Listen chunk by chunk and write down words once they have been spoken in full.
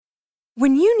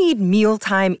When you need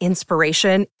mealtime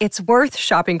inspiration, it's worth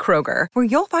shopping Kroger, where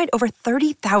you'll find over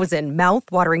 30,000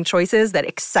 mouth-watering choices that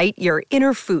excite your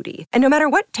inner foodie. And no matter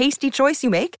what tasty choice you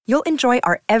make, you'll enjoy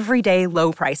our everyday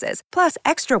low prices, plus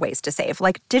extra ways to save,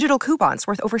 like digital coupons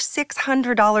worth over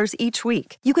 $600 each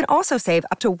week. You can also save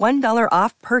up to $1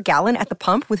 off per gallon at the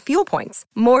pump with fuel points.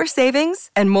 More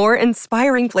savings and more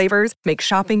inspiring flavors make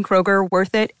shopping Kroger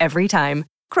worth it every time.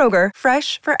 Kroger,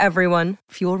 fresh for everyone.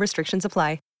 Fuel restrictions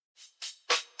apply.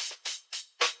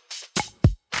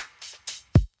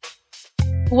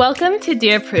 Welcome to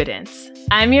Dear Prudence.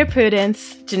 I'm your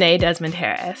Prudence, Janae Desmond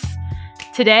Harris.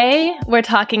 Today, we're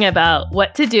talking about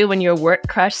what to do when your work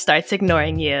crush starts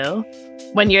ignoring you,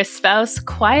 when your spouse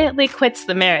quietly quits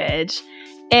the marriage,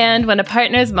 and when a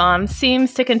partner's mom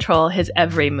seems to control his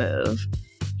every move.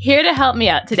 Here to help me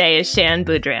out today is Shan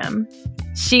Boudram.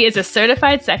 She is a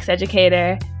certified sex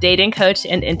educator, dating coach,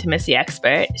 and intimacy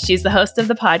expert. She's the host of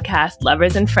the podcast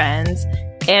Lovers and Friends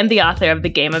and the author of The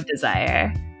Game of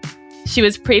Desire. She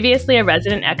was previously a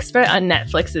resident expert on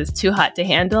Netflix's Too Hot to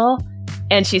Handle,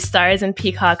 and she stars in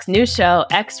Peacock's new show,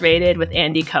 X-Rated, with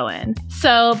Andy Cohen.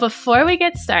 So before we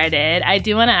get started, I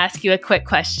do want to ask you a quick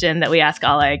question that we ask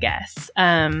all our guests.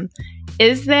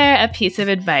 Is there a piece of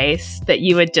advice that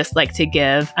you would just like to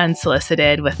give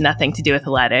unsolicited with nothing to do with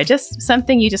the letter? Just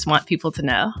something you just want people to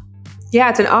know?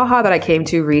 Yeah, it's an aha that I came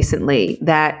to recently,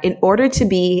 that in order to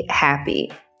be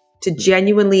happy, to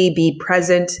genuinely be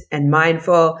present and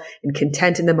mindful and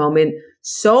content in the moment,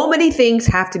 so many things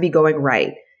have to be going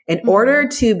right. In order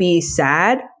to be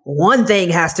sad, one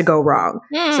thing has to go wrong.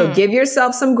 So give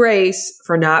yourself some grace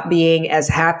for not being as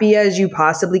happy as you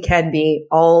possibly can be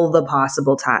all the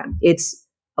possible time. It's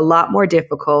a lot more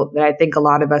difficult than I think a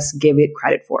lot of us give it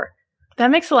credit for.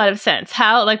 That makes a lot of sense.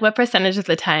 What percentage of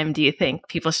the time do you think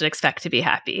people should expect to be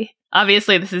happy?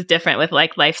 Obviously, this is different with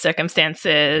life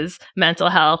circumstances, mental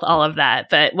health, all of that.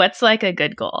 But what's a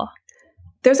good goal?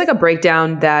 There's a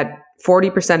breakdown that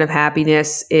 40% of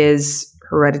happiness is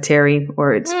hereditary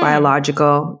or it's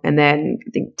biological. And then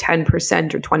I think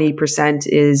 10% or 20%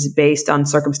 is based on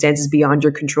circumstances beyond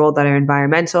your control that are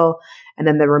environmental. And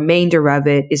then the remainder of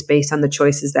it is based on the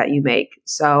choices that you make.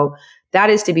 So that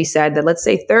is to be said that let's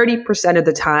say 30% of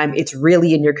the time it's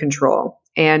really in your control.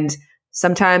 And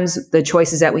sometimes the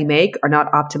choices that we make are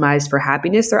not optimized for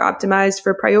happiness. They're optimized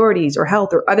for priorities or health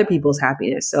or other people's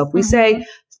happiness. So if we say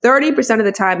 30% of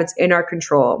the time it's in our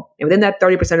control, and within that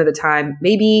 30% of the time,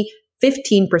 maybe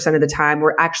 15% of the time,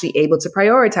 we're actually able to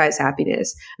prioritize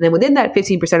happiness. And then within that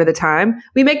 15% of the time,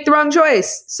 we make the wrong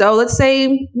choice. So let's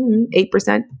say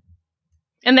 8%.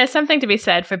 And there's something to be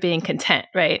said for being content,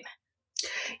 right?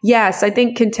 Yes, I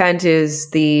think content is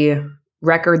the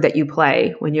record that you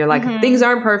play when you're things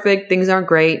aren't perfect, things aren't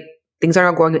great, things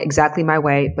aren't going exactly my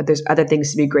way, but there's other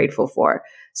things to be grateful for.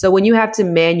 So when you have to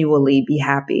manually be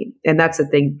happy, and that's the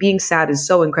thing, being sad is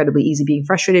so incredibly easy. Being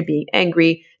frustrated, being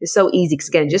angry is so easy because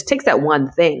again, it just takes that one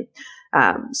thing.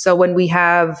 So when we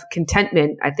have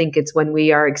contentment, I think it's when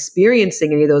we are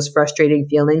experiencing any of those frustrating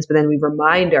feelings, but then we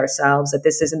remind ourselves that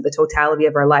this isn't the totality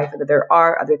of our life and that there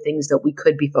are other things that we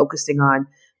could be focusing on.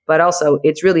 But also,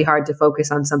 it's really hard to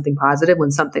focus on something positive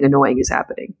when something annoying is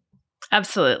happening.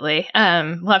 Absolutely.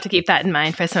 We'll have to keep that in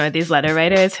mind for some of these letter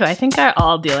writers who I think are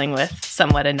all dealing with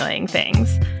somewhat annoying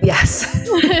things. Yes.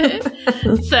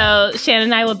 So Shannon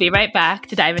and I will be right back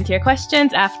to dive into your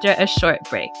questions after a short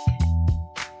break.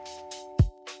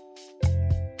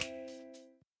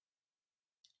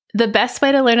 The best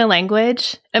way to learn a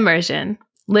language? Immersion.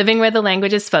 Living where the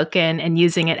language is spoken and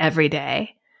using it every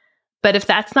day. But if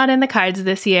that's not in the cards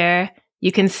this year,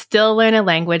 you can still learn a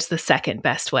language the second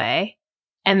best way.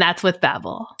 And that's with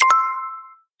Babbel.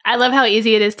 I love how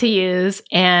easy it is to use.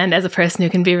 And as a person who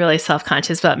can be really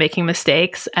self-conscious about making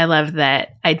mistakes, I love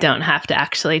that I don't have to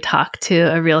actually talk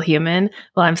to a real human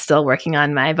while I'm still working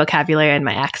on my vocabulary and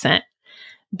my accent.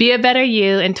 Be a better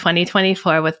you in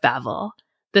 2024 with Babbel,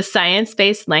 the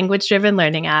science-based language-driven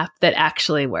learning app that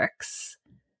actually works.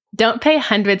 Don't pay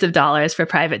hundreds of dollars for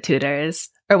private tutors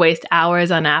or waste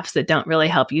hours on apps that don't really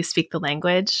help you speak the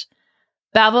language.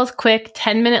 Babbel's quick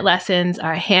 10-minute lessons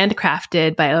are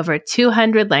handcrafted by over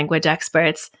 200 language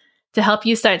experts to help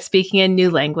you start speaking a new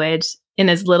language in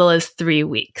as little as 3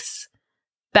 weeks.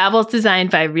 Babbel's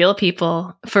designed by real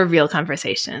people for real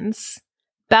conversations.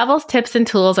 Babbel's tips and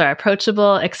tools are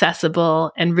approachable,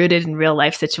 accessible, and rooted in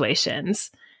real-life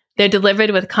situations. They're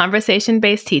delivered with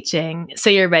conversation-based teaching, so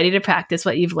you're ready to practice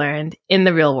what you've learned in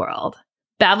the real world.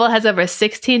 Babbel has over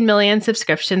 16 million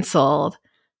subscriptions sold.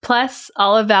 Plus,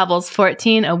 all of Babbel's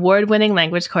 14 award-winning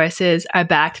language courses are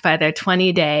backed by their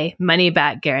 20-day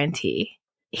money-back guarantee.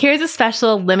 Here's a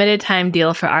special limited-time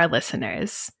deal for our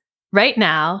listeners. Right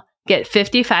now, get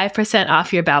 55%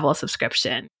 off your Babbel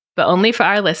subscription, but only for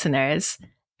our listeners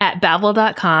at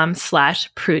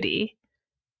babbel.com/Prudy.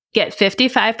 Get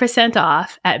 55%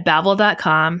 off at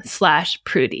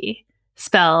babbel.com/Prudy,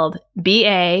 spelled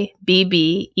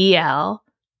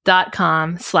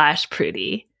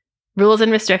BABBEL.com/Prudy. Rules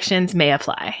and restrictions may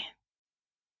apply.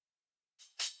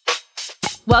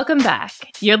 Welcome back.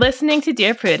 You're listening to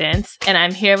Dear Prudence, and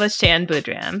I'm here with Shan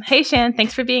Boodram. Hey, Shan,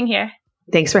 thanks for being here.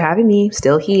 Thanks for having me.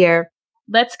 Still here.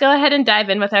 Let's go ahead and dive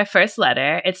in with our first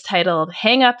letter. It's titled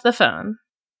Hang Up the Phone.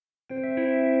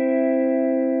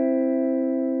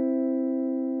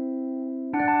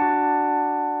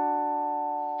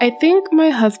 I think my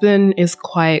husband is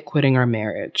quiet quitting our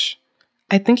marriage.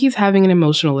 I think he's having an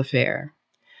emotional affair.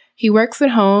 He works at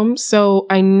home, so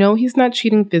I know he's not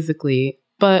cheating physically,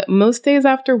 but most days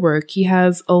after work, he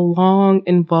has a long,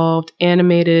 involved,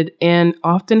 animated, and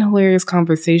often hilarious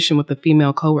conversation with a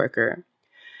female coworker.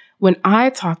 When I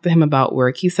talk to him about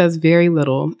work, he says very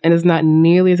little and is not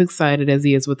nearly as excited as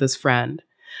he is with his friend.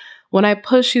 When I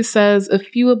push, he says a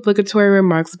few obligatory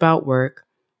remarks about work.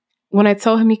 When I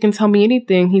tell him he can tell me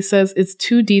anything, he says it's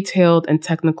too detailed and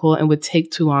technical and would take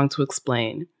too long to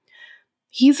explain.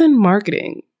 He's in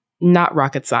marketing, not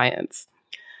rocket science.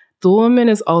 The woman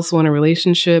is also in a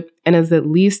relationship and is at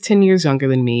least 10 years younger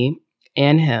than me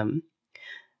and him.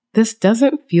 This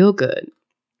doesn't feel good.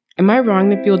 Am I wrong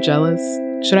to feel jealous?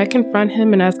 Should I confront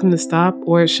him and ask him to stop,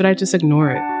 or should I just ignore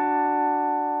it?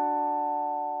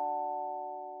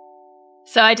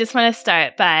 So I just want to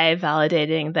start by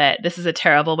validating that this is a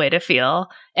terrible way to feel,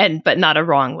 but not a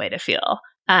wrong way to feel.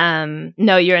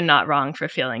 No, you're not wrong for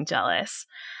feeling jealous.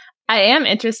 I am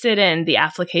interested in the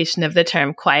application of the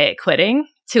term quiet quitting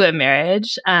to a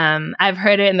marriage. I've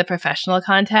heard it in the professional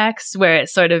context where it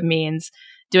sort of means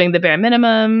doing the bare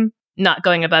minimum, not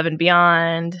going above and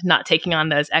beyond, not taking on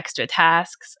those extra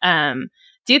tasks.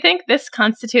 Do you think this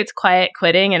constitutes quiet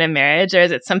quitting in a marriage, or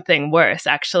is it something worse,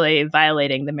 actually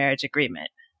violating the marriage agreement?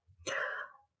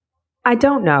 I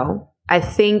don't know. I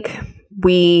think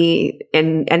we,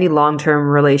 in any long-term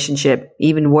relationship,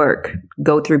 even work,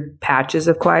 go through patches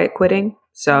of quiet quitting.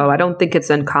 So I don't think it's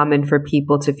uncommon for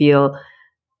people to feel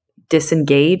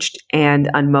disengaged and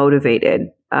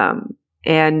unmotivated.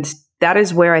 And that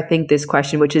is where I think this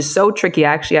question, which is so tricky,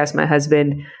 I actually asked my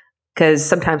husband, because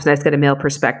sometimes nice to get a male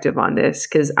perspective on this,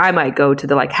 because I might go to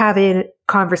the have a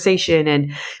conversation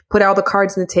and put all the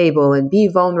cards on the table and be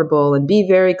vulnerable and be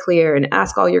very clear and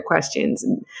ask all your questions.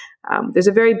 And there's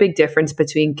a very big difference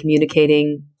between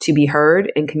communicating to be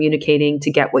heard and communicating to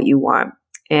get what you want.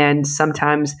 And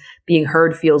sometimes being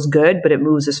heard feels good, but it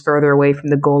moves us further away from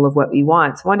the goal of what we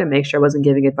want. So I wanted to make sure I wasn't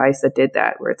giving advice that did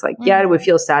that, where it's yeah, it would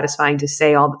feel satisfying to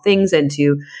say all the things and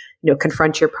to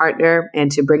confront your partner and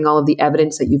to bring all of the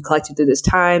evidence that you've collected through this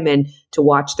time and to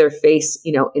watch their face,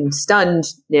 in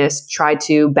stunnedness, try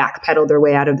to backpedal their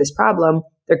way out of this problem.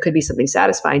 There could be something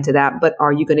satisfying to that, but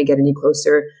are you going to get any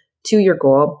closer to your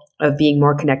goal of being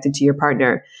more connected to your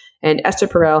partner? And Esther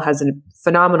Perel has a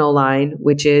phenomenal line,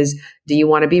 which is, do you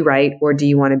want to be right or do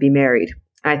you want to be married?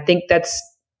 I think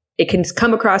it can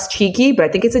come across cheeky, but I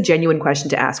think it's a genuine question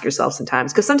to ask yourself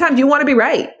sometimes, because sometimes you want to be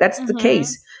right. That's the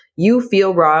case. You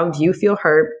feel wronged, you feel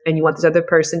hurt, and you want this other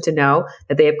person to know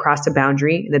that they have crossed a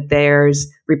boundary and that there's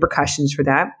repercussions for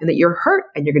that and that you're hurt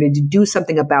and you're going to do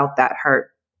something about that hurt.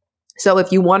 So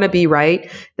if you want to be right,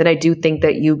 then I do think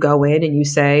that you go in and you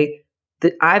say,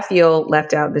 that I feel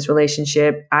left out in this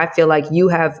relationship. I feel like you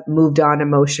have moved on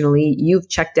emotionally. You've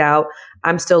checked out.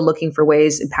 I'm still looking for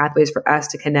ways and pathways for us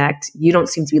to connect. You don't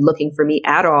seem to be looking for me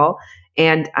at all.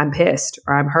 And I'm pissed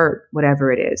or I'm hurt,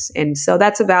 whatever it is. And so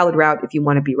that's a valid route if you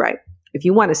want to be right. If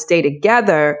you want to stay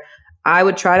together, I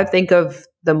would try to think of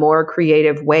the more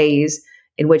creative ways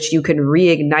in which you can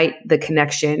reignite the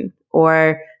connection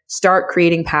or start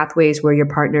creating pathways where your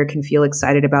partner can feel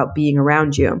excited about being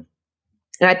around you.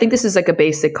 And I think this is a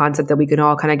basic concept that we can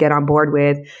all kind of get on board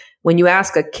with. When you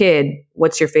ask a kid,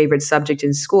 what's your favorite subject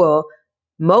in school?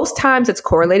 Most times it's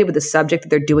correlated with the subject that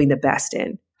they're doing the best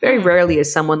in. Very rarely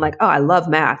is someone like, oh, I love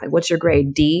math. What's your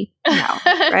grade? D? No,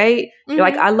 right? You're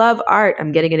like, I love art.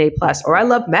 I'm getting an A+. Or I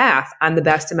love math. I'm the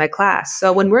best in my class.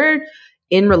 So when we're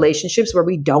in relationships where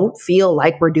we don't feel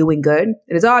like we're doing good,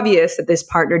 it is obvious that this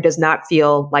partner does not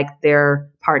feel like their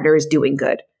partner is doing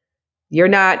good. You're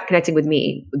not connecting with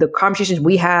me. The conversations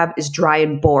we have is dry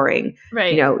and boring.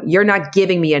 Right. You're not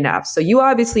giving me enough. So you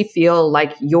obviously feel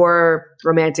like your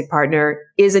romantic partner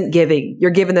isn't giving. You're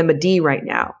giving them a D right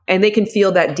now. And they can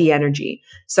feel that D energy.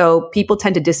 So people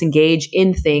tend to disengage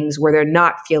in things where they're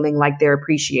not feeling like they're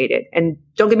appreciated. And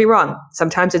don't get me wrong.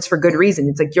 Sometimes it's for good reason.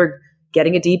 It's like you're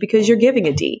getting a D because you're giving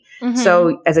a D.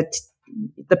 So as a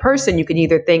the person, you can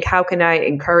either think, how can I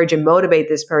encourage and motivate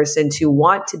this person to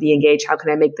want to be engaged? How can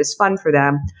I make this fun for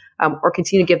them? Or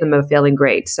continue to give them a failing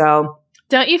grade. So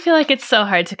don't you feel like it's so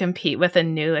hard to compete with a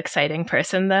new, exciting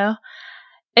person, though?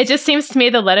 It just seems to me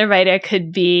the letter writer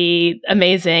could be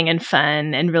amazing and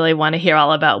fun and really want to hear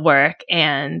all about work.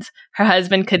 And her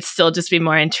husband could still just be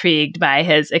more intrigued by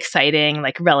his exciting,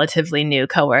 like relatively new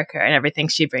coworker and everything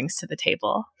she brings to the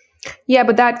table. Yeah,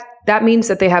 but that means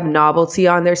that they have novelty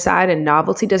on their side, and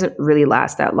novelty doesn't really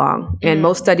last that long. And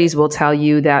most studies will tell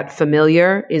you that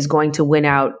familiar is going to win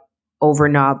out over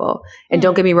novel. And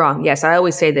don't get me wrong. Yes, I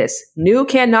always say this. New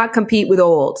cannot compete with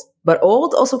old, but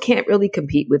old also can't really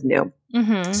compete with new.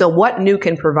 Mm-hmm. So what new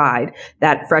can provide?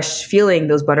 That fresh feeling,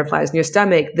 those butterflies in your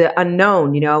stomach, the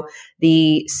unknown,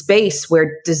 the space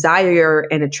where desire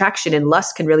and attraction and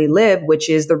lust can really live, which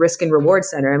is the risk and reward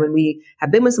center. And when we have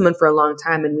been with someone for a long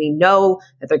time and we know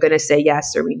that they're going to say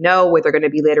yes, or we know where they're going to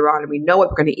be later on, and we know what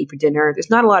we're going to eat for dinner, there's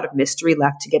not a lot of mystery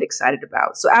left to get excited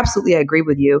about. So absolutely, I agree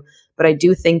with you. But I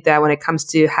do think that when it comes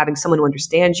to having someone who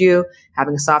understands you,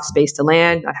 having a soft space to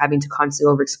land, not having to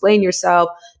constantly over-explain yourself,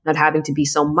 not having to be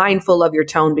so mindful of your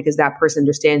tone because that person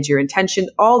understands your intention,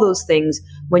 all those things,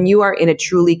 when you are in a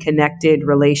truly connected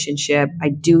relationship, I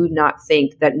do not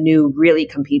think that new really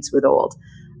competes with old.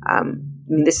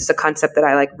 This is a concept that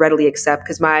I readily accept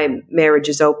because my marriage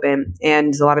is open,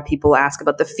 and a lot of people ask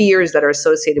about the fears that are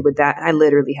associated with that. I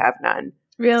literally have none.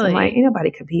 Really? So I'm like, ain't nobody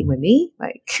competing with me.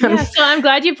 Yeah, so I'm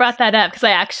glad you brought that up because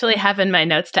I actually have in my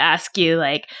notes to ask you,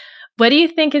 what do you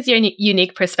think is your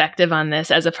unique perspective on this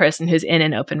as a person who's in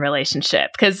an open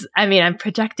relationship? Because, I'm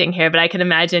projecting here, but I can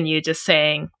imagine you just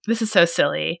saying, this is so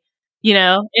silly.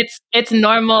 It's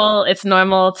normal. It's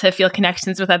normal to feel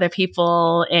connections with other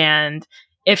people. And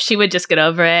if she would just get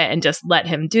over it and just let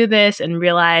him do this and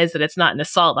realize that it's not an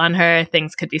assault on her,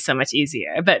 things could be so much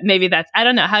easier. But maybe I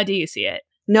don't know. How do you see it?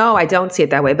 No, I don't see it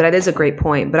that way, but that is a great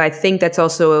point. But I think that's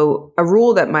also a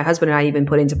rule that my husband and I even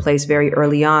put into place very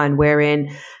early on,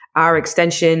 wherein our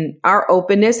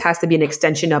openness has to be an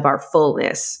extension of our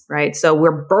fullness, right? So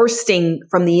we're bursting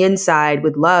from the inside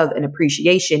with love and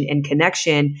appreciation and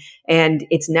connection. And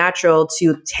it's natural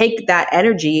to take that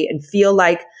energy and feel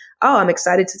like, oh, I'm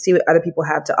excited to see what other people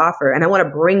have to offer. And I want to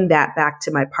bring that back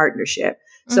to my partnership.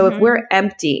 So if we're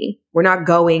empty, we're not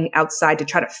going outside to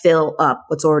try to fill up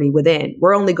what's already within.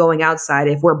 We're only going outside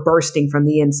if we're bursting from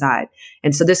the inside.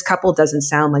 And so this couple doesn't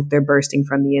sound like they're bursting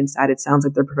from the inside. It sounds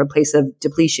like they're from a place of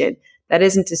depletion. That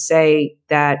isn't to say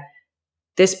that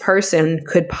this person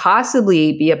could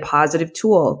possibly be a positive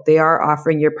tool. They are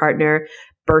offering your partner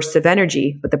bursts of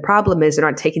energy. But the problem is they're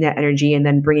not taking that energy and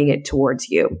then bringing it towards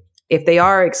you. If they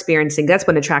are experiencing, that's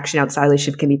when attraction outside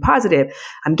relationship can be positive.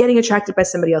 I'm getting attracted by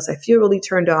somebody else. I feel really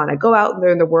turned on. I go out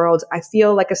there in the world. I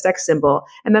feel like a sex symbol.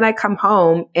 And then I come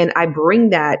home and I bring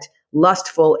that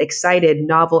lustful, excited,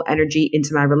 novel energy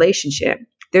into my relationship.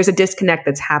 There's a disconnect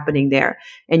that's happening there.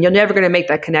 And you're never going to make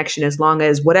that connection as long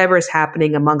as whatever is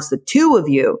happening amongst the two of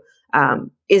you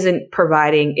isn't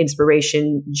providing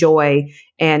inspiration, joy,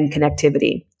 and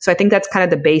connectivity. So I think that's kind of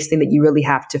the base thing that you really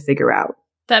have to figure out.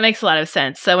 That makes a lot of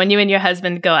sense. So when you and your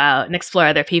husband go out and explore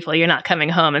other people, you're not coming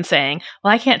home and saying,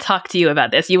 well, I can't talk to you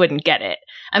about this. You wouldn't get it.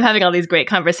 I'm having all these great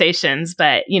conversations,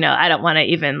 but, I don't want to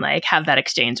even have that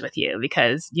exchange with you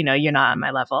because, you're not on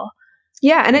my level.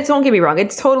 Yeah. And don't get me wrong.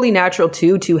 It's totally natural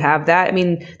to have that.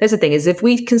 That's the thing is if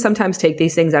we can sometimes take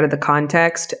these things out of the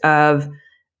context of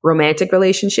romantic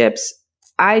relationships,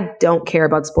 I don't care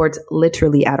about sports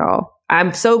literally at all.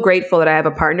 I'm so grateful that I have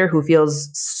a partner who feels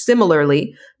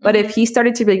similarly. But if he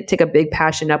started to really take a big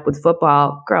passion up with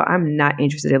football, girl, I'm not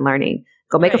interested in learning.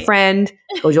 Go make a friend,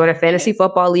 go join a fantasy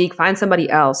football league, find somebody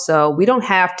else. So we don't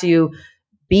have to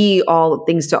be all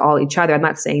things to all each other. I'm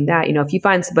not saying that. If you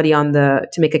find somebody to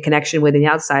make a connection with on the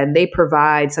outside and they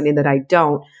provide something that I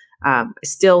don't, I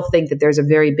still think that there's a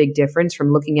very big difference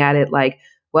from looking at it like,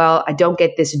 well, I don't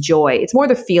get this joy. It's more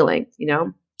the feeling,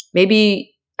 maybe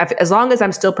as long as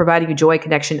I'm still providing you joy,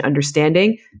 connection,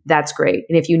 understanding, that's great.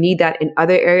 And if you need that in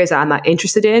other areas that I'm not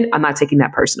interested in, I'm not taking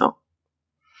that personal.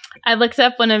 I looked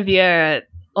up one of your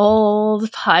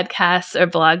old podcasts or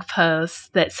blog posts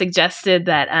that suggested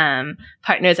that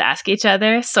partners ask each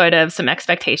other sort of some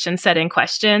expectation setting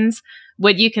questions.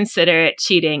 Would you consider it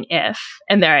cheating if,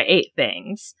 and there are 8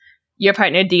 things, your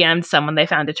partner DM'd someone they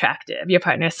found attractive, your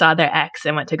partner saw their ex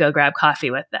and went to go grab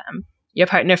coffee with them, your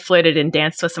partner flirted and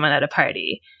danced with someone at a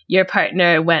party, your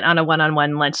partner went on a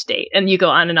one-on-one lunch date, and you go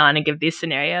on and give these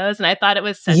scenarios. And I thought it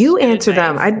was such You answer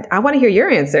them. I want to hear your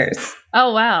answers.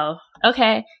 Oh, wow.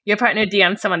 Okay. Your partner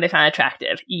DM'd someone they found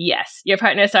attractive. Yes. Your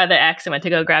partner saw their ex and went to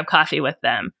go grab coffee with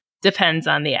them. Depends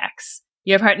on the ex.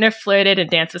 Your partner flirted and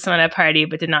danced with someone at a party,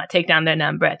 but did not take down their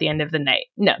number at the end of the night.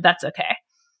 No, that's okay.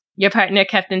 Your partner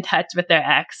kept in touch with their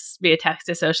ex via text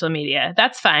or social media.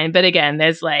 That's fine. But again,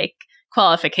 there's like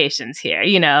qualifications here,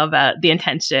 about the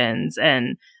intentions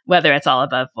and whether it's all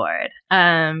above board.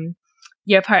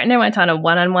 Your partner went on a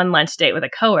one-on-one lunch date with a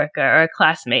coworker or a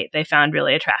classmate they found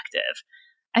really attractive.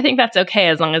 I think that's okay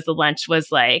as long as the lunch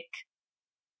was like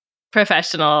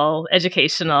professional,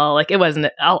 educational, like it wasn't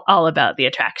all about the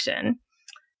attraction.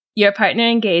 Your partner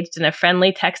engaged in a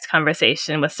friendly text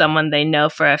conversation with someone they know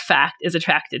for a fact is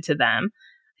attracted to them.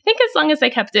 I think as long as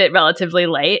they kept it relatively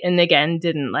light and again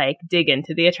didn't like dig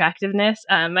into the attractiveness.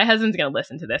 My husband's going to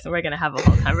listen to this and we're going to have a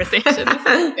whole conversation.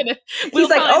 He's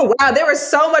like, oh wow, there was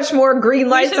so much more green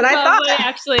lights than I thought.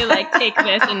 Actually, like take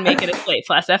this and make it a Slate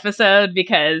Plus episode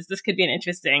because this could be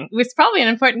it's probably an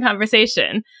important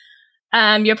conversation.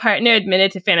 Your partner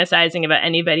admitted to fantasizing about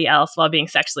anybody else while being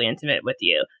sexually intimate with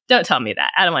you. Don't tell me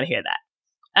that. I don't want to hear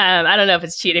that. I don't know if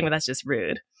it's cheating, but that's just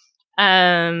rude.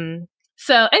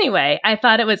 So anyway, I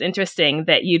thought it was interesting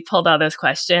that you'd pulled all those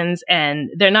questions, and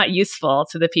they're not useful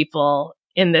to the people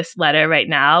in this letter right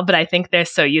now, but I think they're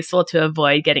so useful to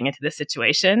avoid getting into this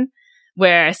situation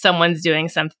where someone's doing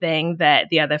something that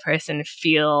the other person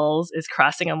feels is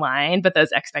crossing a line, but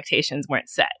those expectations weren't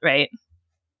set, right?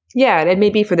 Yeah, and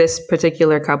maybe for this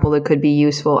particular couple, it could be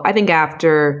useful. I think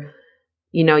after,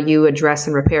 you address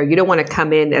and repair, you don't want to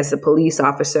come in as a police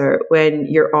officer when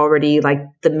you're already like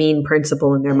the mean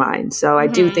principal in their mind. So I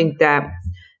do think that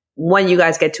when you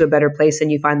guys get to a better place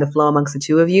and you find the flow amongst the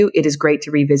two of you, it is great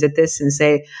to revisit this and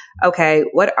say, okay,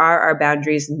 what are our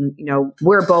boundaries? And,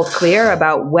 we're both clear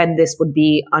about when this would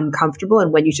be uncomfortable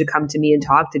and when you should come to me and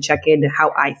talk to check in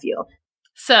how I feel.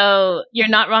 So you're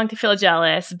not wrong to feel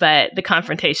jealous, but the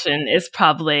confrontation is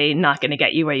probably not going to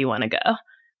get you where you want to go.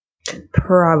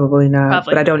 Probably not,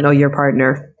 but I don't know your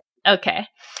partner. Okay.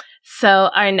 So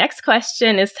our next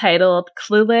question is titled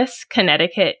Clueless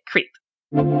Connecticut Creep.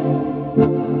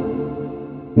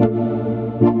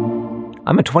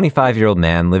 I'm a 25-year-old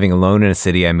man living alone in a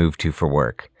city I moved to for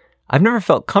work. I've never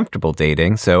felt comfortable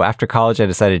dating, so after college I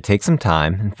decided to take some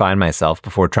time and find myself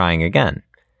before trying again.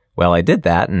 Well, I did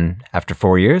that, and after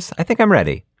 4 years, I think I'm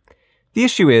ready. The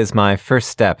issue is my first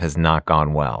step has not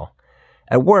gone well.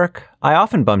 At work, I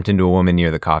often bumped into a woman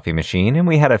near the coffee machine, and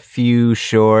we had a few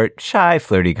short, shy,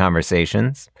 flirty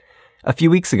conversations. A few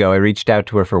weeks ago, I reached out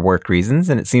to her for work reasons,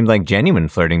 and it seemed like genuine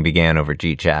flirting began over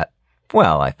GChat.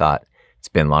 Well, I thought, it's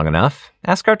been long enough.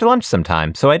 Ask her out to lunch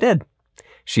sometime, so I did.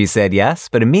 She said yes,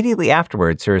 but immediately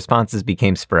afterwards, her responses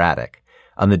became sporadic.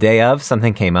 On the day of,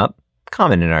 something came up,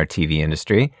 common in our TV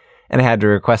industry, and I had to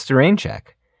request a rain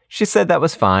check. She said that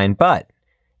was fine, but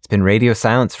it's been radio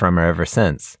silence from her ever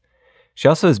since. She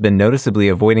also has been noticeably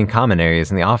avoiding common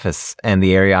areas in the office and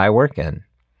the area I work in.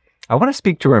 I want to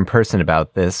speak to her in person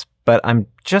about this, but I'm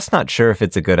just not sure if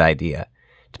it's a good idea.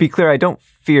 To be clear, I don't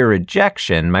fear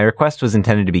rejection. My request was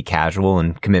intended to be casual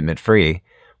and commitment-free.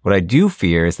 What I do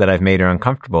fear is that I've made her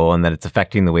uncomfortable and that it's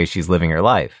affecting the way she's living her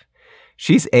life.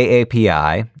 She's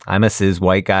AAPI. I'm a cis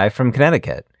white guy from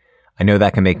Connecticut. I know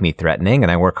that can make me threatening,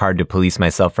 and I work hard to police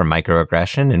myself from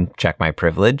microaggression and check my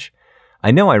privilege. I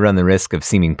know I run the risk of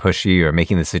seeming pushy or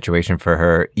making the situation for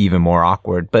her even more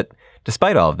awkward, but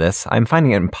despite all of this, I'm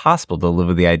finding it impossible to live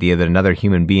with the idea that another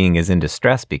human being is in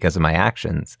distress because of my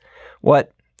actions.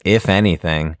 What, if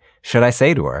anything, should I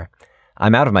say to her?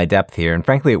 I'm out of my depth here, and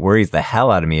frankly, it worries the hell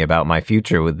out of me about my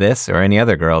future with this or any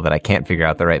other girl that I can't figure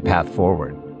out the right path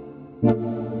forward.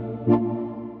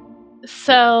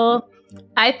 So,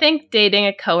 I think dating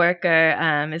a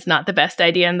coworker is not the best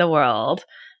idea in the world.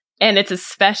 And it's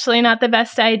especially not the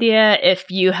best idea if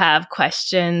you have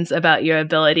questions about your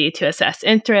ability to assess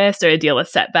interest or deal with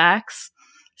setbacks.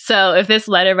 So if this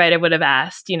letter writer would have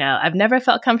asked, I've never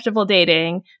felt comfortable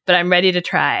dating, but I'm ready to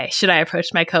try. Should I approach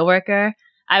my coworker?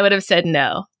 I would have said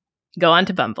no. Go on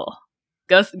to Bumble.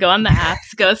 Go on the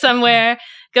apps. Go somewhere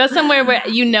where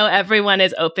everyone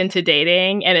is open to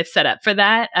dating and it's set up for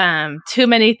that. Too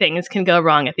many things can go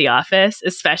wrong at the office,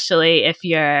 especially if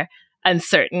you're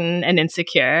uncertain and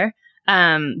insecure.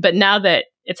 But now that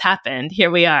it's happened,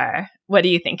 here we are. What do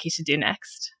you think he should do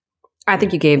next? I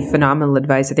think you gave phenomenal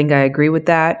advice. I think I agree with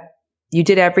that. You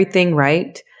did everything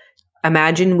right.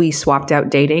 Imagine we swapped out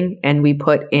dating and we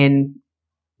put in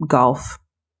golf,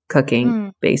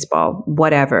 cooking, baseball,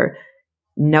 whatever.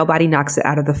 Nobody knocks it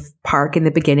out of the park in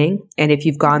the beginning. And if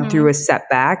you've gone through a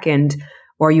setback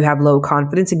or you have low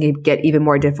confidence, and can get even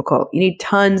more difficult. You need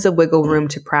tons of wiggle room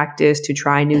to practice, to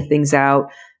try new things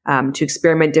out, to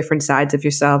experiment different sides of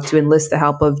yourself, to enlist the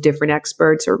help of different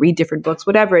experts or read different books,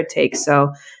 whatever it takes.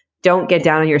 So don't get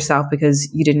down on yourself because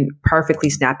you didn't perfectly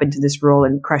snap into this role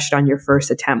and crush it on your first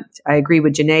attempt. I agree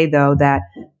with Janae, though, that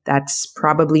that's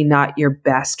probably not your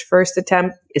best first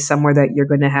attempt, is somewhere that you're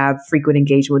going to have frequent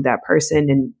engagement with that person,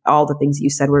 and all the things that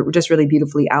you said were just really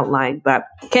beautifully outlined. But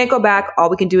can't go back. All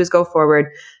we can do is go forward.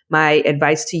 My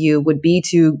advice to you would be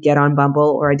to get on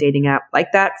Bumble or a dating app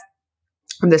like that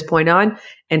from this point on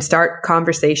and start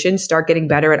conversations, start getting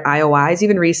better at IOIs.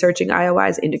 Even researching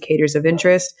IOIs, indicators of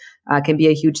interest, can be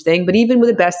a huge thing. But even with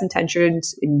the best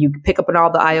intentions, and you pick up on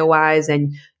all the IOIs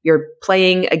and you're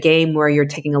playing a game where you're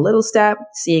taking a little step,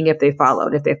 seeing if they follow.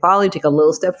 And if they follow, you take a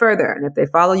little step further. And if they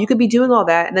follow, you could be doing all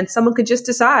that. And then someone could just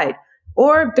decide,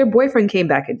 or their boyfriend came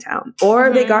back in town,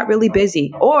 or they got really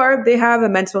busy, or they have a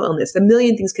mental illness. A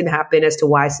million things can happen as to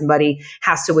why somebody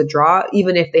has to withdraw,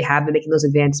 even if they have been making those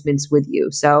advancements with you.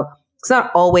 So it's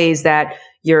not always that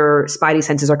your spidey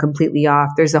senses are completely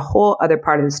off. There's a whole other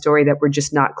part of the story that we're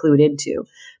just not clued into.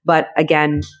 But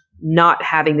again, not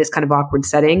having this kind of awkward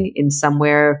setting in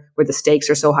somewhere where the stakes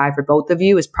are so high for both of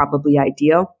you is probably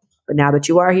ideal. But now that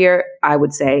you are here, I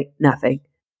would say nothing.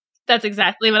 That's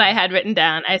exactly what I had written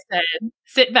down. I said,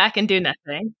 sit back and do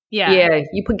nothing. Yeah. Yeah.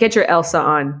 Get your Elsa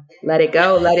on. Let it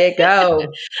go. Let it go.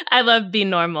 I love be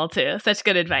normal too. Such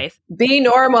good advice. Be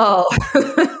normal.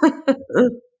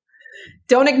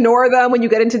 Don't ignore them when you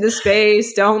get into the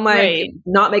space. Don't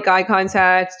not make eye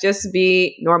contact. Just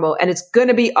be normal. And it's going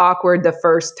to be awkward the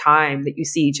first time that you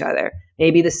see each other,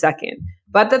 maybe the second,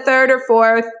 but the third or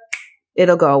fourth,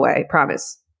 it'll go away.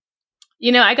 Promise.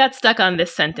 I got stuck on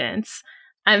this sentence.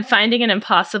 I'm finding it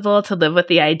impossible to live with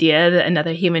the idea that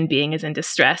another human being is in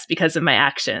distress because of my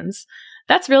actions.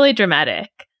 That's really dramatic.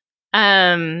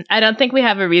 I don't think we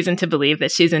have a reason to believe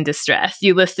that she's in distress.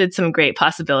 You listed some great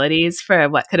possibilities for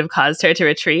what could have caused her to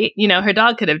retreat. Her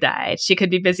dog could have died. She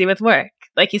could be busy with work.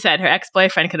 Like you said, her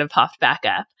ex-boyfriend could have popped back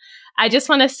up. I just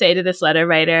want to say to this letter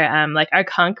writer, our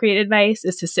concrete advice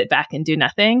is to sit back and do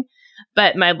nothing.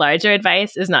 But my larger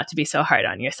advice is not to be so hard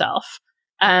on yourself.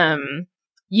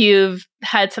 You've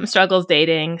had some struggles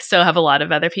dating, so have a lot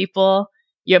of other people.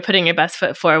 You're putting your best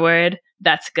foot forward.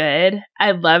 That's good.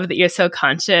 I love that you're so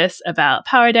conscious about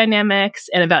power dynamics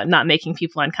and about not making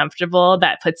people uncomfortable.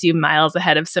 That puts you miles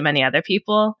ahead of so many other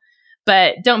people.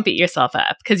 But don't beat yourself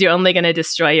up, because you're only going to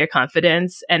destroy your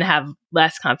confidence and have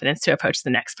less confidence to approach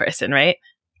the next person, right?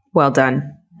 Well done.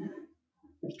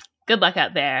 Good luck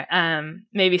out there.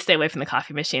 Maybe stay away from the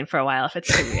coffee machine for a while if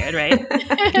it's too weird, right?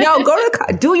 No, go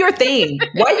to do your thing.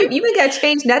 Why you even got to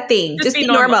change nothing? Just be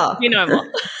normal. Be normal.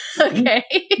 Okay.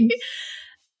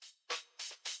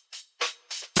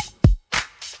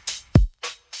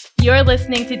 You're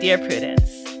listening to Dear Prudence.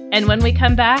 And when we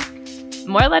come back,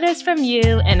 more letters from you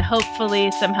and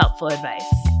hopefully some helpful advice.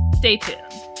 Stay tuned.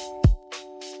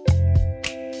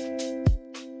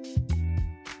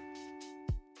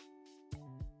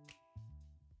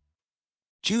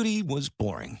 Judy was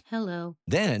boring. Hello.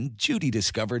 Then Judy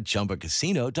discovered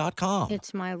ChumbaCasino.com.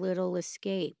 It's my little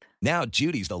escape. Now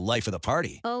Judy's the life of the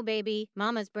party. Oh, baby,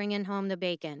 mama's bringing home the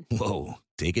bacon. Whoa,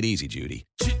 take it easy, Judy.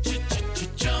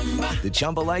 The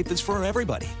Chumba life is for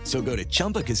everybody. So go to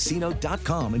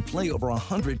ChumbaCasino.com and play over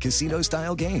 100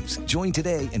 casino-style games. Join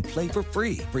today and play for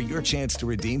free for your chance to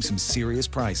redeem some serious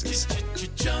prizes.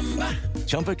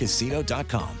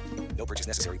 ChumbaCasino.com. No purchase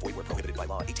necessary. Void where prohibited by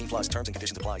law. 18+ terms and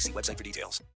conditions apply. See website for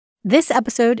details. This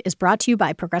episode is brought to you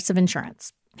by Progressive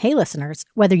Insurance. Hey, listeners,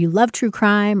 whether you love true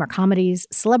crime or comedies,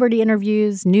 celebrity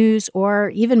interviews, news, or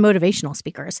even motivational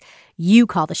speakers, you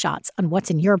call the shots on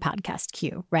what's in your podcast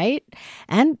queue, right?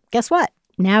 And guess what?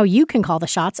 Now you can call the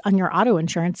shots on your auto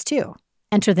insurance, too.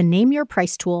 Enter the Name Your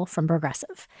Price tool from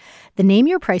Progressive. The Name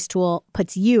Your Price tool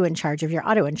puts you in charge of your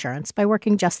auto insurance by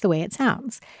working just the way it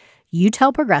sounds. You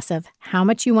tell Progressive how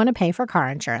much you want to pay for car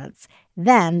insurance.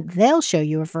 Then they'll show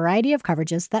you a variety of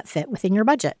coverages that fit within your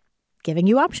budget, giving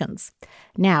you options.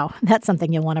 Now, that's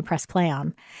something you'll want to press play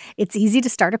on. It's easy to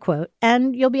start a quote,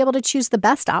 and you'll be able to choose the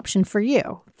best option for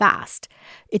you fast.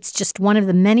 It's just one of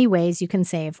the many ways you can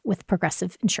save with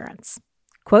Progressive Insurance.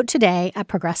 Quote today at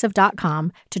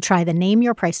Progressive.com to try the Name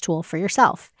Your Price tool for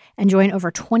yourself and join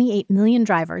over 28 million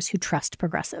drivers who trust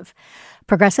Progressive.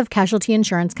 Progressive Casualty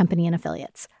Insurance Company and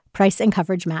Affiliates. Price and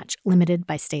coverage match limited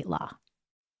by state law.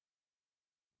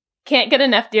 Can't get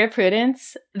enough Dear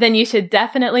Prudence? Then you should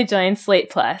definitely join Slate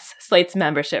Plus, Slate's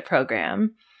membership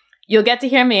program. You'll get to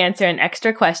hear me answer an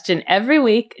extra question every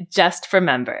week just for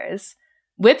members.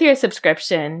 With your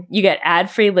subscription, you get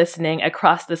ad-free listening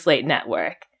across the Slate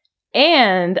network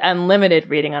and unlimited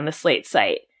reading on the Slate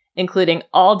site, including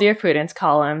all Dear Prudence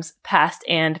columns, past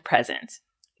and present.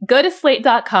 Go to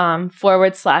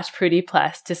slate.com/Prudie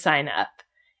Plus to sign up.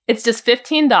 It's just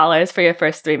 $15 for your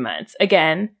first 3 months.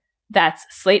 Again, that's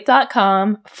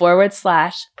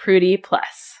slate.com/Prudie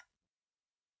Plus.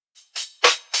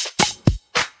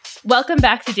 Welcome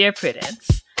back to Dear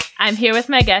Prudence. I'm here with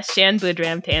my guest, Shan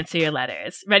Boodram, to answer your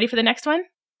letters. Ready for the next one?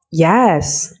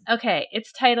 Yes. Okay,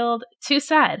 it's titled Too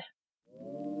Sad.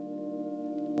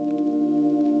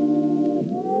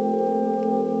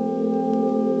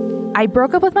 I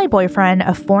broke up with my boyfriend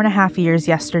of 4.5 years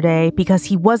yesterday because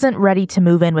he wasn't ready to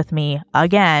move in with me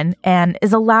again and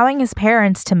is allowing his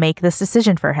parents to make this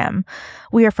decision for him.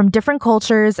 We are from different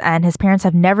cultures and his parents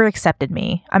have never accepted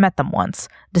me. I met them once,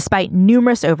 despite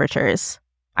numerous overtures.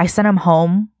 I sent him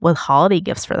home with holiday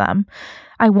gifts for them.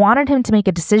 I wanted him to make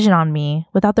a decision on me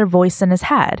without their voice in his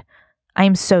head. I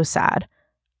am so sad.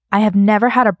 I have never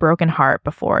had a broken heart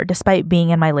before, despite being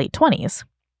in my late 20s.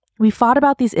 We fought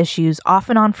about these issues off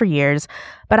and on for years,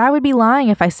 but I would be lying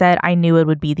if I said I knew it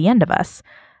would be the end of us.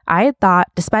 I had thought,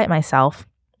 despite myself,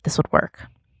 this would work.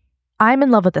 I'm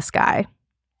in love with this guy.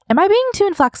 Am I being too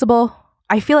inflexible?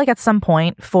 I feel like at some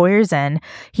point, 4 years in,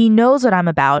 he knows what I'm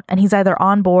about and he's either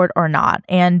on board or not,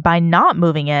 and by not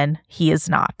moving in, he is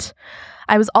not.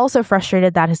 I was also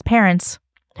frustrated that his parents,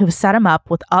 who set him up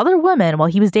with other women while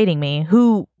he was dating me,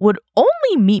 who would only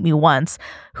meet me once,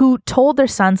 who told their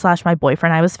son/my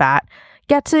boyfriend I was fat,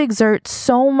 get to exert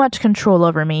so much control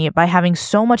over me by having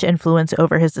so much influence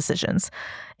over his decisions.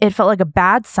 It felt like a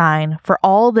bad sign for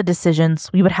all the decisions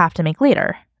we would have to make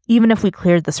later, even if we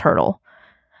cleared this hurdle.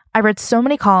 I read so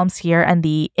many columns here, and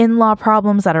the in-law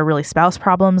problems that are really spouse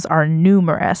problems are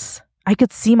numerous. I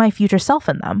could see my future self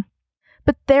in them.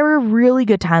 But there were really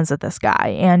good times with this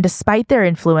guy, and despite their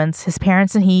influence, his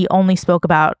parents and he only spoke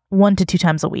about 1 to 2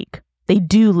 times a week. They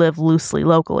do live loosely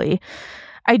locally.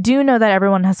 I do know that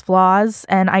everyone has flaws,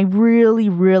 and I really,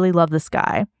 really love this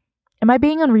guy. Am I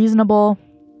being unreasonable?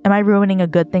 Am I ruining a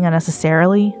good thing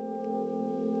unnecessarily?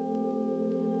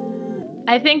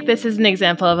 I think this is an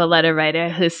example of a letter writer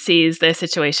who sees their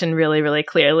situation really, really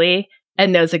clearly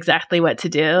and knows exactly what to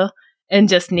do, and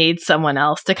just needs someone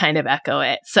else to kind of echo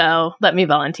it. So let me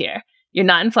volunteer. You're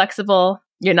not inflexible.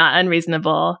 You're not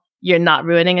unreasonable. You're not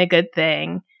ruining a good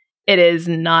thing. It is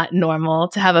not normal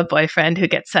to have a boyfriend who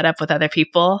gets set up with other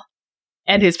people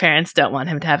and whose parents don't want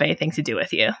him to have anything to do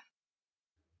with you.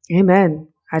 Amen.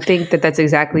 I think that that's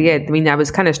exactly it. I mean, I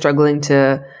was kind of struggling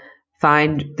to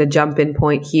find the jump in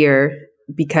point here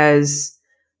because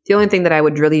the only thing that I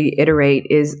would really iterate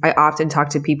is I often talk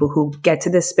to people who get to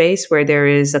this space where there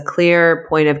is a clear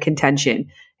point of contention.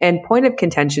 And point of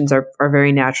contentions are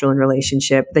very natural in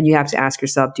relationship. Then you have to ask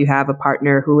yourself, do you have a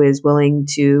partner who is willing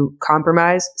to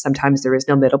compromise? Sometimes there is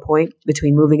no middle point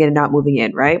between moving in and not moving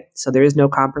in, right? So there is no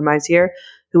compromise here.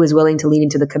 Who is willing to lean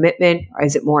into the commitment? Or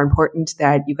is it more important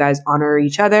that you guys honor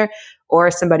each other? Or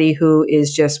somebody who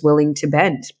is just willing to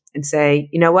bend and say,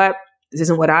 you know what? This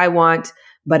isn't what I want,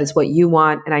 but it's what you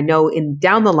want. And I know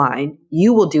down the line,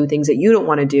 you will do things that you don't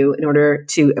want to do in order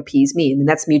to appease me. And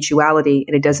that's mutuality.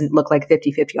 And it doesn't look like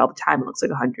 50-50 all the time. It looks like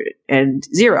 100 and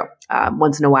 0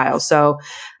 once in a while. So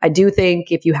I do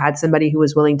think if you had somebody who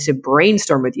was willing to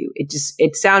brainstorm with you,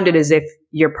 it sounded as if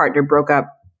your partner broke up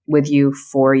with you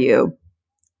for you.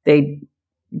 They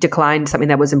declined something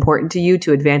that was important to you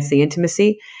to advance the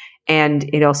intimacy. And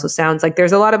it also sounds like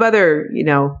there's a lot of other,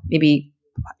 maybe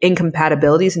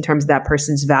incompatibilities in terms of that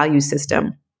person's value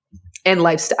system and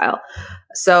lifestyle.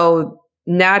 So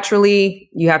naturally,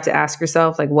 you have to ask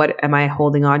yourself, like, what am I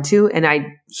holding on to? And I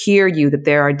hear you that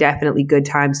there are definitely good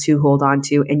times to hold on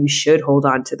to, and you should hold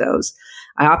on to those.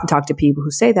 I often talk to people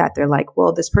who say that. They're like,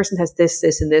 well, this person has this,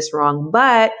 and this wrong,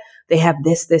 but they have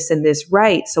this, and this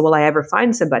right. So will I ever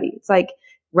find somebody? It's like,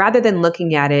 rather than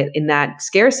looking at it in that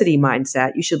scarcity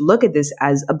mindset, you should look at this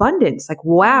as abundance. Like,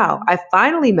 wow, I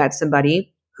finally met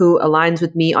somebody who aligns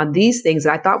with me on these things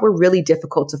that I thought were really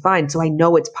difficult to find. So I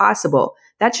know it's possible.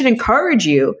 That should encourage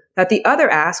you that the other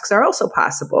asks are also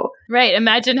possible. Right.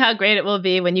 Imagine how great it will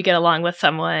be when you get along with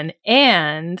someone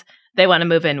and they want to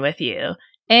move in with you,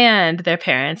 and their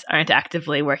parents aren't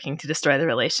actively working to destroy the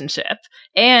relationship,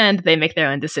 and they make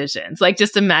their own decisions. Like,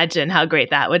 just imagine how great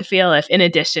that would feel if, in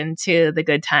addition to the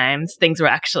good times, things were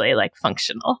actually like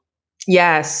functional.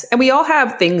 Yes. And we all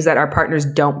have things that our partners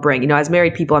don't bring. As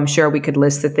married people, I'm sure we could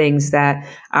list the things that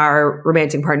our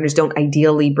romantic partners don't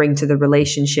ideally bring to the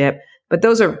relationship. But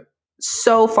those are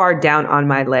so far down on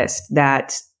my list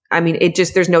that,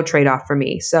 there's no trade-off for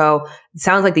me. So it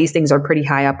sounds like these things are pretty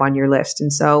high up on your list.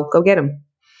 And so go get them.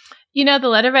 The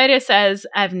letter writer says,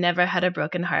 I've never had a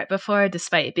broken heart before,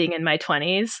 despite being in my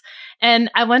 20s. And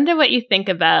I wonder what you think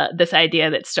about this idea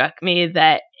that struck me,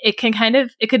 that it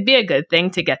could be a good thing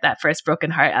to get that first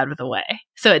broken heart out of the way,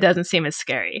 so it doesn't seem as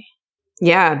scary.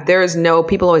 Yeah,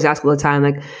 people always ask all the time,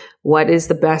 like, what is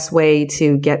the best way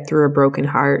to get through a broken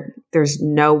heart? There's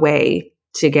no way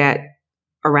to get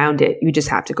around it. You just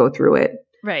have to go through it.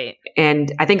 Right.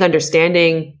 And I think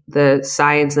understanding the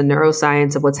science, the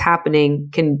neuroscience of what's happening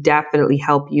can definitely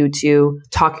help you to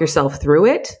talk yourself through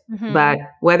it. Mm-hmm. But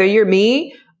whether you're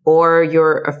me or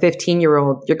you're a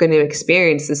 15-year-old, you're going to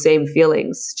experience the same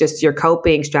feelings. Just your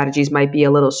coping strategies might be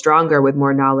a little stronger with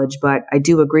more knowledge. But I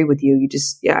do agree with you. You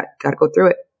just, got to go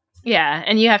through it. Yeah.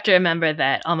 And you have to remember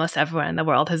that almost everyone in the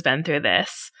world has been through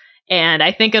this. And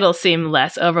I think it'll seem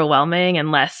less overwhelming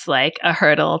and less like a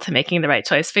hurdle to making the right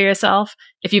choice for yourself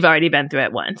if you've already been through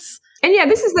it once. And yeah,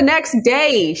 this is the next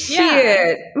day.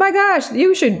 Shit. My gosh,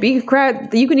 you should be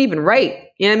proud that you can even write.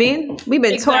 You know what I mean? We've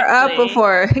been tore up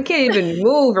before. I can't even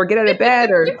move or get out of bed,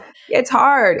 it's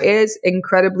hard. It is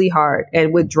incredibly hard.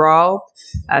 And withdrawal,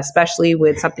 especially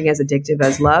with something as addictive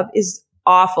as love, is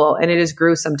awful. And it is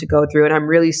gruesome to go through. And I'm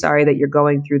really sorry that you're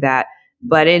going through that.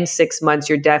 But in 6 months,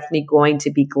 you're definitely going to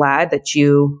be glad that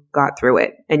you got through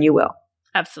it, and you will.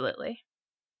 Absolutely.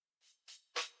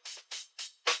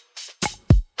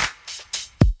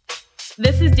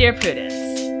 This is Dear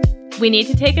Prudence. We need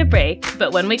to take a break,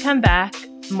 but when we come back,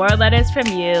 more letters from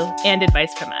you and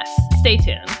advice from us. Stay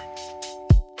tuned.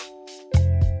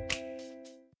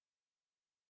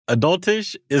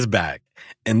 Adultish is back.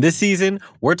 And this season,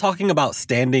 we're talking about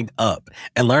standing up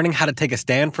and learning how to take a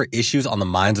stand for issues on the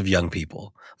minds of young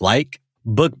people, like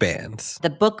book bans. The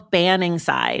book banning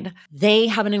side, they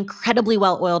have an incredibly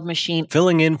well-oiled machine.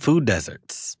 Filling in food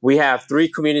deserts. We have 3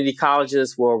 community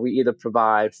colleges where we either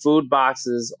provide food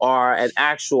boxes or an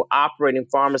actual operating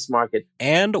farmers market.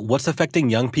 And what's affecting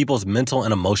young people's mental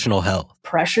and emotional health.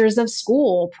 Pressures of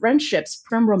school, friendships,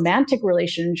 from romantic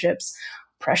relationships,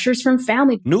 pressures from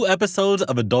family. New episodes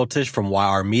of Adultish from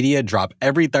YR Media drop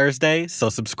every Thursday, so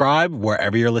subscribe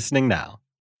wherever you're listening now.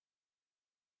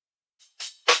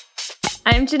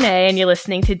 I'm Janae, and you're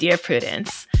listening to Dear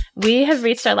Prudence. We have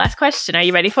reached our last question. Are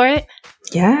you ready for it?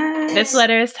 Yes. This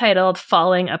letter is titled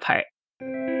Falling Apart.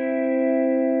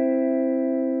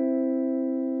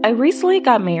 I recently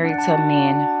got married to a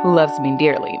man who loves me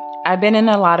dearly. I've been in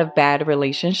a lot of bad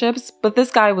relationships, but this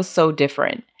guy was so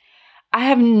different. I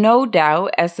have no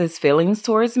doubt as to his feelings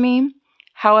towards me.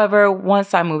 However,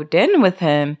 once I moved in with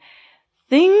him,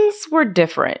 things were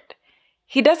different.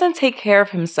 He doesn't take care of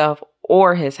himself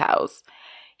or his house.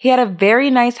 He had a very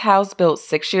nice house built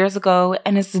 6 years ago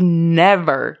and it's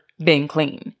never been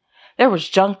clean. There was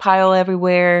junk pile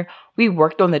everywhere. We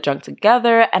worked on the junk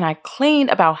together and I cleaned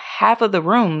about half of the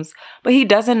rooms, but he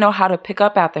doesn't know how to pick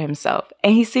up after himself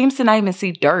and he seems to not even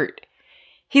see dirt.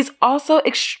 He's also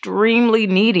extremely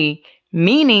needy,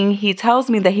 meaning he tells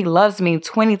me that he loves me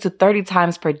 20 to 30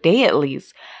 times per day at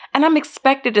least, and I'm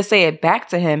expected to say it back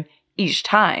to him each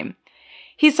time.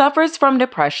 He suffers from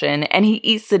depression and he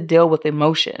eats to deal with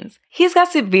emotions. He's got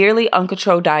severely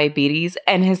uncontrolled diabetes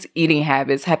and his eating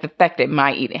habits have affected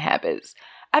my eating habits.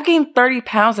 I've gained 30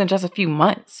 pounds in just a few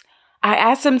months. I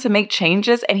asked him to make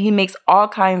changes and he makes all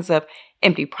kinds of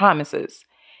empty promises.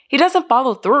 He doesn't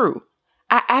follow through.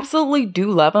 I absolutely do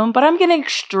love him, but I'm getting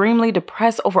extremely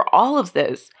depressed over all of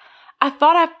this. I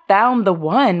thought I found the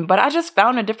one, but I just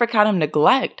found a different kind of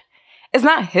neglect. It's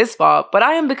not his fault, but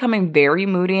I am becoming very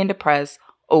moody and depressed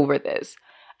over this.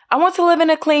 I want to live in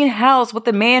a clean house with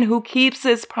a man who keeps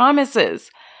his promises.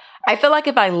 I feel like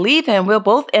if I leave him, we'll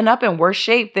both end up in worse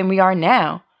shape than we are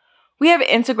now. We have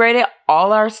integrated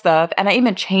all our stuff and I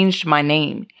even changed my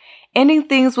name. Ending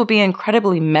things will be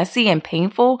incredibly messy and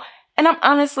painful, and I'm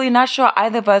honestly not sure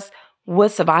either of us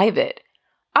would survive it.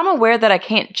 I'm aware that I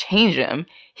can't change him.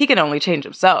 He can only change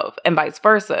himself, and vice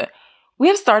versa. We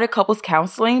have started couples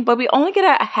counseling, but we only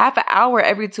get a half an hour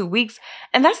every 2 weeks,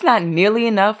 and that's not nearly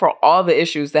enough for all the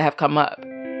issues that have come up.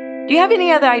 Do you have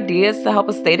any other ideas to help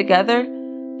us stay together?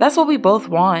 That's what we both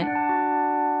want.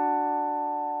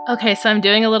 Okay, so I'm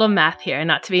doing a little math here,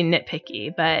 not to be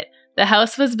nitpicky, but the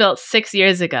house was built 6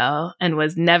 years ago and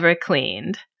was never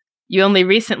cleaned. You only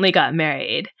recently got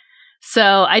married.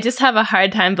 So I just have a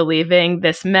hard time believing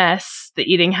this mess, the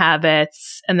eating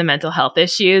habits, and the mental health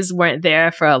issues weren't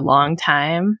there for a long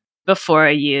time before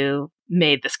you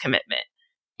made this commitment.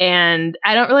 And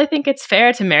I don't really think it's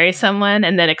fair to marry someone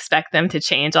and then expect them to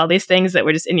change all these things that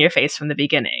were just in your face from the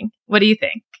beginning. What do you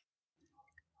think?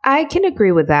 I can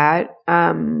agree with that.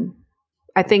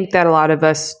 I think that a lot of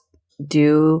us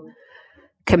do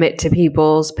commit to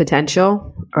people's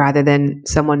potential rather than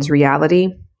someone's reality.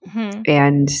 Mm-hmm.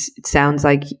 And it sounds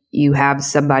like you have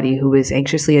somebody who is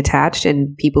anxiously attached,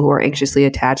 and people who are anxiously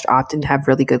attached often have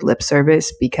really good lip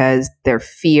service because their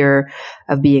fear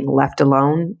of being left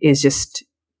alone is just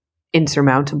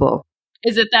insurmountable.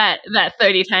 Is it that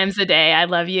 30 times a day I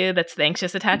love you that's the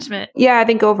anxious attachment? Yeah, I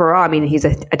think overall, I mean, he's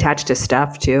attached to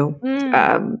stuff too.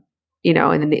 You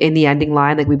know, and in the ending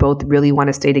line, like we both really want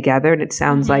to stay together. And it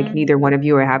sounds like neither one of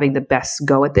you are having the best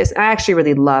go at this. I actually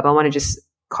really love, I want to just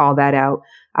call that out.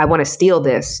 I want to steal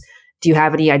this. Do you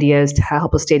have any ideas to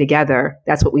help us stay together?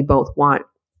 That's what we both want.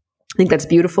 I think that's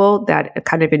beautiful. That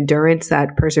kind of endurance,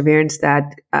 that perseverance,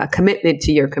 that commitment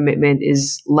to your commitment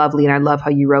is lovely. And I love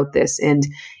how you wrote this. And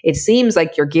it seems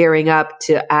like you're gearing up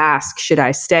to ask, should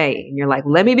I stay? And you're like,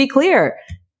 let me be clear.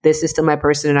 This is still my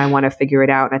person and I want to figure it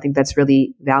out. And I think that's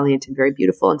really valiant and very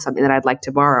beautiful and something that I'd like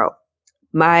to borrow.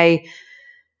 My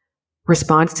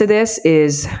response to this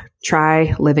is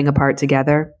try living apart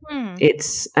together.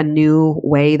 It's a new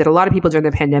way that a lot of people during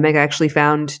the pandemic actually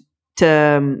found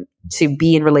to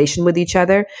be in relation with each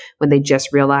other when they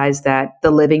just realized that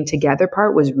the living together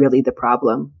part was really the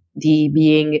problem. The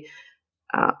being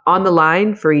on the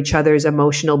line for each other's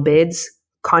emotional bids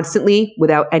constantly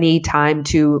without any time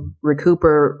to recoup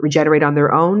or regenerate on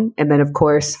their own. And then, of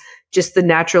course, just the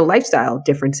natural lifestyle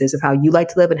differences of how you like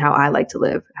to live and how I like to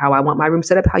live, how I want my room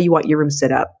set up, how you want your room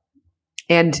set up.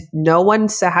 And no one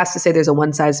has to say there's a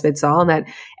one size fits all and that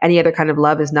any other kind of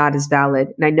love is not as valid.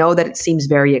 And I know that it seems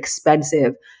very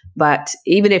expensive, but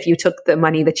even if you took the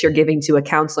money that you're giving to a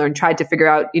counselor and tried to figure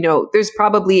out, you know, there's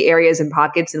probably areas and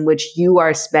pockets in which you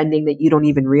are spending that you don't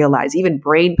even realize, even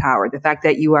brain power, the fact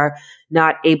that you are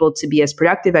not able to be as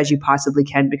productive as you possibly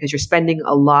can because you're spending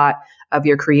a lot of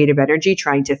your creative energy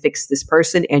trying to fix this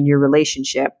person and your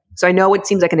relationship. So I know it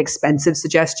seems like an expensive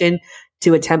suggestion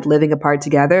to attempt living apart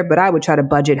together, but I would try to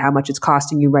budget how much it's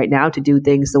costing you right now to do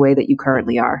things the way that you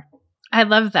currently are. I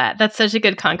love that. That's such a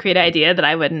good concrete idea that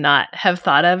I would not have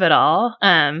thought of at all.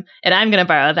 And I'm going to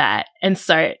borrow that and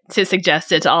start to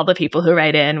suggest it to all the people who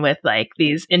write in with like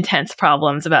these intense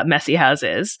problems about messy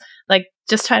houses. Like,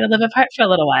 just try to live apart for a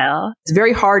little while. It's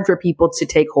very hard for people to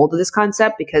take hold of this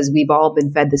concept because we've all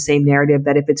been fed the same narrative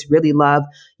that if it's really love,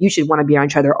 you should want to be around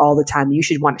each other all the time. You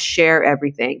should want to share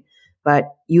everything. But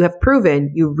you have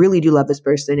proven you really do love this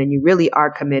person and you really are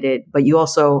committed, but you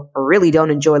also really don't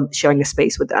enjoy sharing a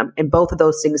space with them. And both of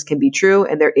those things can be true.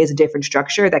 And there is a different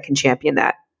structure that can champion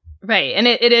that. Right. And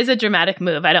it is a dramatic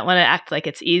move. I don't want to act like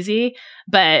it's easy,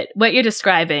 but what you're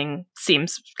describing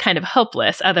seems kind of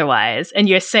hopeless otherwise. And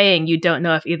you're saying you don't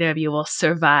know if either of you will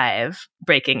survive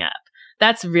breaking up.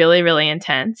 That's really, really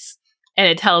intense. And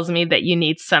it tells me that you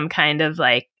need some kind of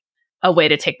like a way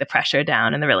to take the pressure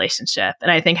down in the relationship.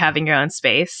 And I think having your own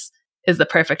space is the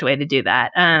perfect way to do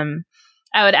that.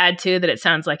 I would add too that it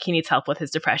sounds like he needs help with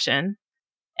his depression.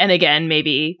 And again,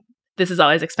 maybe this is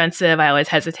always expensive. I always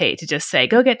hesitate to just say,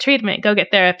 go get treatment, go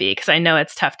get therapy, because I know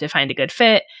it's tough to find a good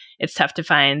fit. It's tough to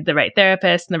find the right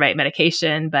therapist and the right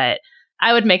medication, but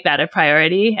I would make that a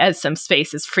priority as some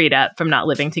space is freed up from not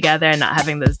living together and not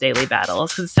having those daily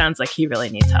battles, because it sounds like he really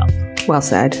needs help. Well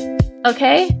said.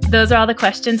 Okay, those are all the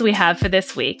questions we have for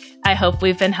this week. I hope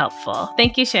we've been helpful.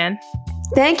 Thank you, Shan.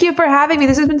 Thank you for having me.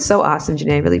 This has been so awesome,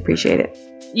 Janae. I really appreciate it.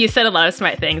 You said a lot of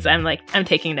smart things. I'm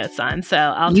taking notes on, so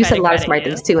I'll You try said to a lot of smart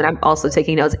things too, and I'm also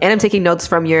taking notes. And I'm taking notes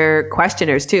from your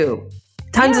questioners too.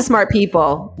 Tons of smart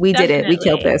people. We did it. We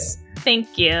killed this.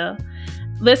 Thank you.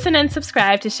 Listen and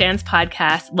subscribe to Shan's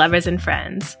podcast, Lovers and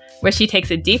Friends, where she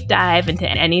takes a deep dive into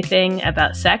anything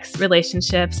about sex,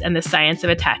 relationships, and the science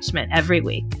of attachment every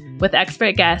week, with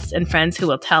expert guests and friends who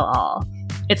will tell all.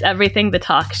 It's everything the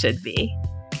talk should be.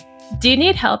 Do you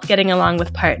need help getting along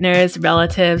with partners,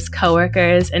 relatives,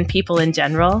 coworkers, and people in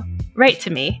general? Write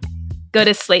to me. Go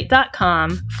to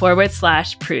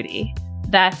slate.com/Prudie.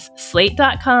 That's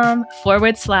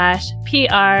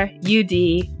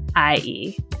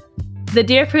slate.com/PRUDIE. The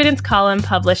Dear Prudence column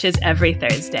publishes every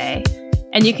Thursday,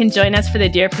 and you can join us for the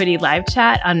Dear Prudie live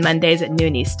chat on Mondays at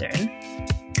noon Eastern.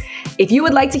 If you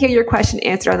would like to hear your question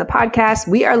answered on the podcast,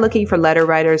 we are looking for letter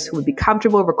writers who would be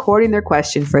comfortable recording their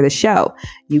question for the show.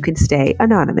 You can stay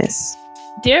anonymous.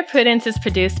 Dear Prudence is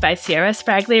produced by Sierra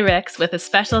Spragley Ricks with a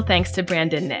special thanks to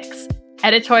Brandon Nix.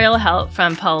 Editorial help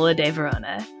from Paola De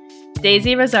Verona.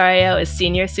 Daisy Rosario is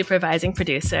senior supervising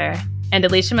producer, and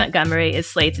Alicia Montgomery is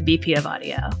Slate's VP of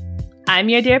audio. I'm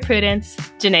your Dear Prudence,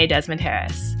 Janae Desmond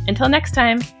Harris. Until next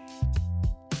time.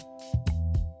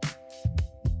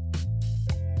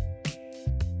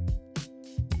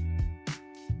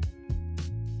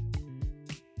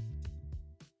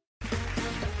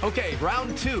 Okay,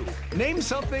 round two. Name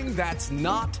something that's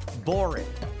not boring.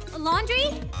 A laundry?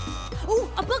 Ooh,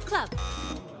 a book club.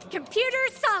 Computer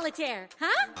solitaire,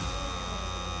 huh?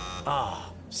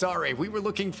 Ah, sorry, we were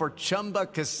looking for Chumba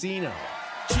Casino.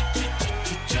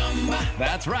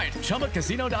 That's right.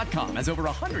 ChumbaCasino.com has over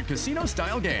 100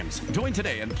 casino-style games. Join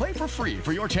today and play for free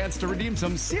for your chance to redeem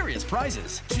some serious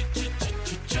prizes.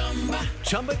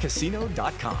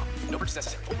 ChumbaCasino.com. No purchase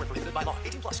necessary. Void where prohibited by law.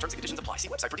 18+. Terms and conditions apply. See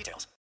website for details.